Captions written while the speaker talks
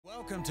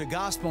Welcome to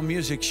Gospel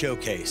Music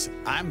Showcase.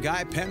 I'm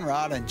Guy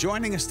Penrod, and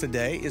joining us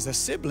today is a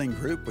sibling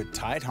group with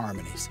tight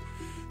harmonies.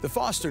 The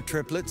Foster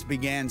Triplets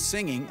began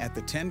singing at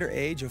the tender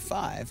age of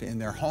 5 in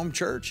their home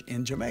church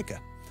in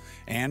Jamaica.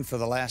 And for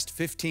the last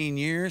 15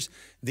 years,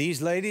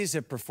 these ladies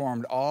have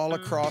performed all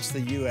across the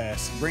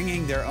U.S.,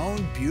 bringing their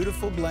own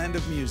beautiful blend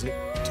of music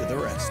to the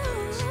rest of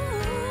us.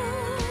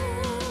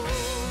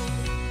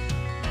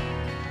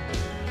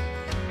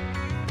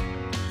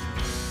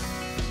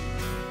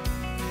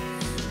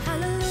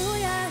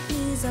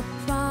 He's a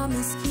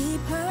promise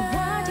keeper.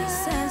 What he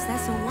says,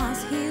 that's what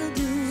he'll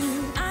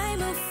do.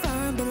 I'm a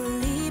firm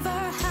believer.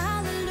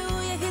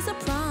 Hallelujah, he's a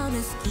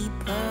promise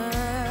keeper.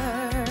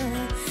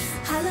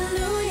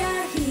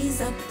 Hallelujah,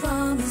 he's a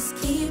promise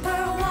keeper.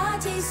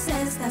 What he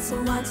says, that's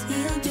what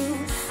he'll do.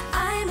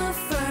 I'm a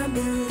firm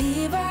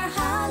believer.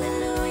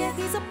 Hallelujah,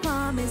 he's a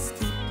promise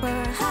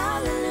keeper.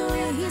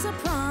 Hallelujah, he's a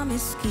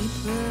promise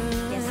keeper.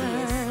 Yes, he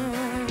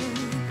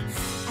is.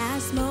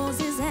 As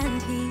Moses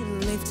and he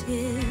lifted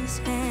his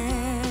hands,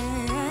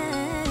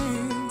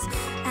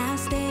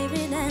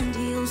 and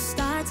he'll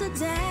start to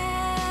dance.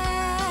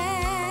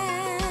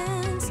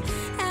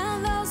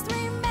 And those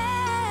 3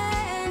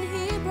 men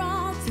he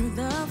brought through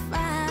the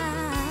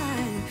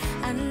fire,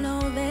 I know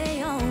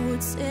they all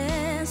would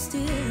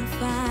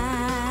testify.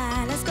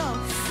 Let's go.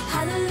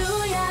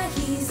 Hallelujah,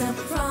 he's a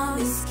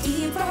promise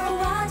keeper.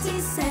 What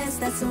he says,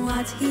 that's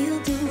what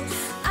he'll do.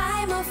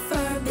 I'm a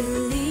firm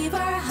believer.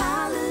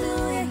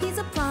 Hallelujah, he's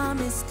a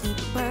promise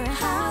keeper.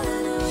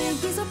 Hallelujah,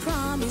 he's a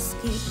promise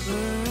keeper.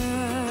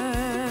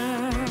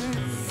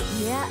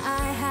 Yeah,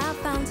 I have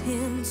found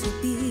him to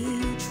be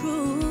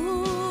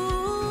true.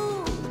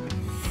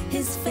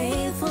 His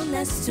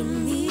faithfulness to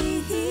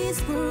me,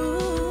 he's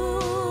proved.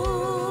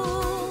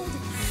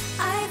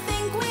 I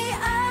think we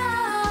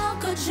all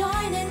could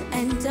join in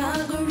and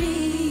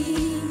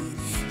agree.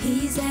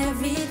 He's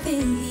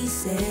everything he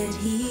said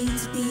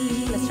he'd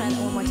be. Let's try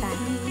that one more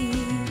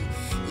time.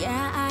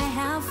 Yeah, I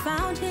have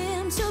found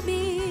him to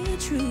be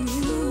true.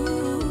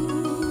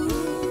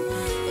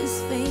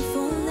 His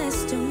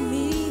faithfulness to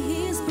me,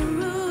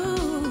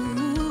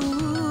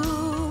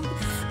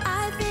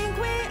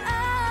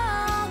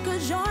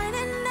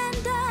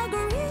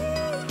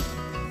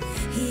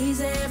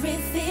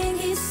 everything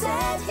he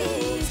said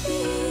he'd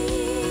be.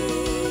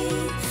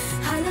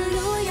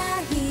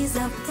 Hallelujah, he's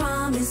a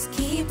promise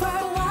keeper.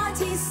 What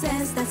he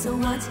says, that's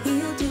what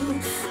he'll do.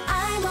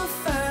 I'm a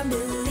firm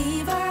believer.